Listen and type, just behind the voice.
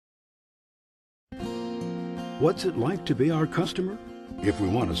What's it like to be our customer? If we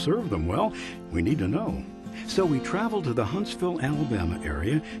want to serve them well, we need to know. So we traveled to the Huntsville, Alabama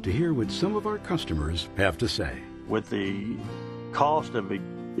area to hear what some of our customers have to say. With the cost of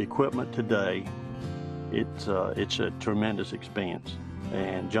equipment today, it's a tremendous expense.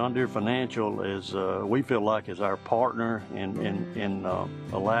 And John Deere Financial is, we feel like, is our partner in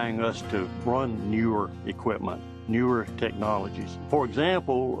allowing us to run newer equipment, newer technologies. For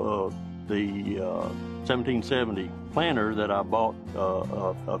example, the 1770 planter that I bought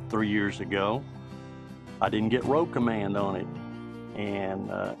 3 years ago, I didn't get row command on it. And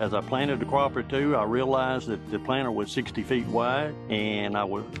as I planted the crop or two, I realized that the planter was 60 feet wide, and I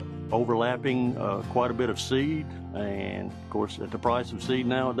was overlapping quite a bit of seed. And of course, at the price of seed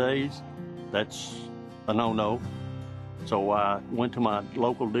nowadays, that's a no-no. So I went to my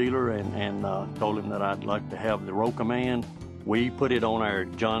local dealer and told him that I'd like to have the row command. We put it on our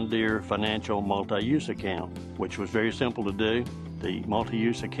John Deere Financial multi-use account, which was very simple to do. The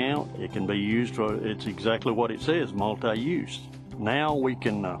multi-use account, it can be used for, it's exactly what it says, multi-use. Now we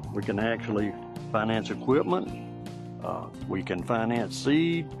can actually finance equipment, we can finance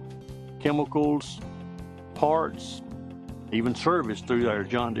seed, chemicals, parts, even service through our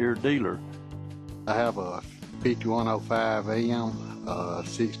John Deere dealer. I have a 5105M,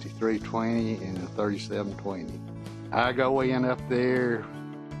 6320, and a 3720. I go in up there,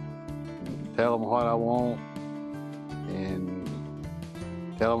 and tell them what I want, and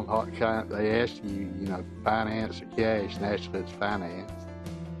tell them what kind. They ask you, finance or cash. Naturally, it's finance,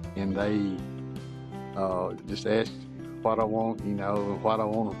 and they just ask what I want, what I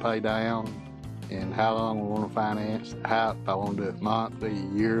want to pay down, and how long I want to finance, how if I want to do it monthly,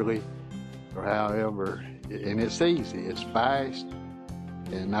 yearly, or however. And it's easy, it's fast,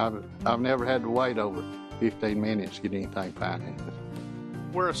 and I've never had to wait over 15 minutes to get anything financed.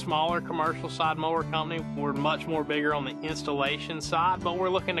 We're a smaller commercial side mower company. We're much more bigger on the installation side, but we're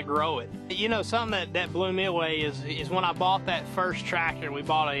looking to grow it. Something that blew me away is when I bought that first tractor. We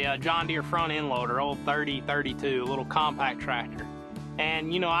bought a John Deere front end loader, old 3032, a little compact tractor.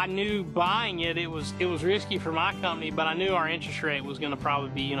 And I knew buying it was risky for my company, but I knew our interest rate was going to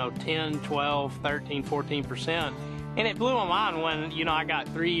probably be 10, 12, 13, 14%. And it blew my mind when I got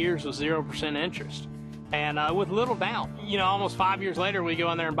 3 years with 0% interest. And with little down. Almost 5 years later, we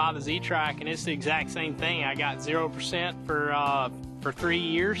go in there and buy the Z-Track, and it's the exact same thing. I got 0% for 3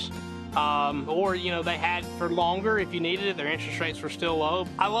 years. Or they had for longer if you needed it. Their interest rates were still low.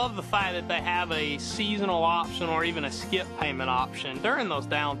 I love the fact that they have a seasonal option or even a skip payment option during those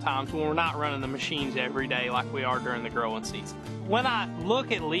down times when we're not running the machines every day like we are during the growing season. When I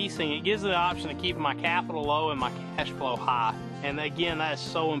look at leasing, it gives me the option of keeping my capital low and my cash flow high. And again, that is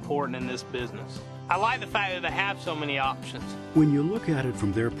so important in this business. I like the fact that they have so many options. When you look at it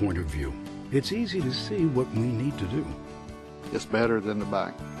from their point of view, it's easy to see what we need to do. It's better than the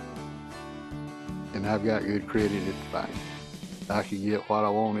bank. And I've got good credit at the bank. I can get what I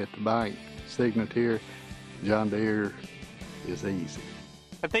want at the bank. Signature, John Deere is easy.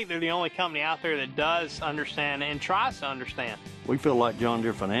 I think they're the only company out there that does understand and tries to understand. We feel like John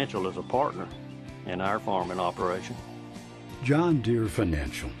Deere Financial is a partner in our farming operation. John Deere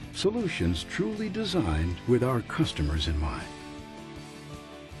Financial, solutions truly designed with our customers in mind.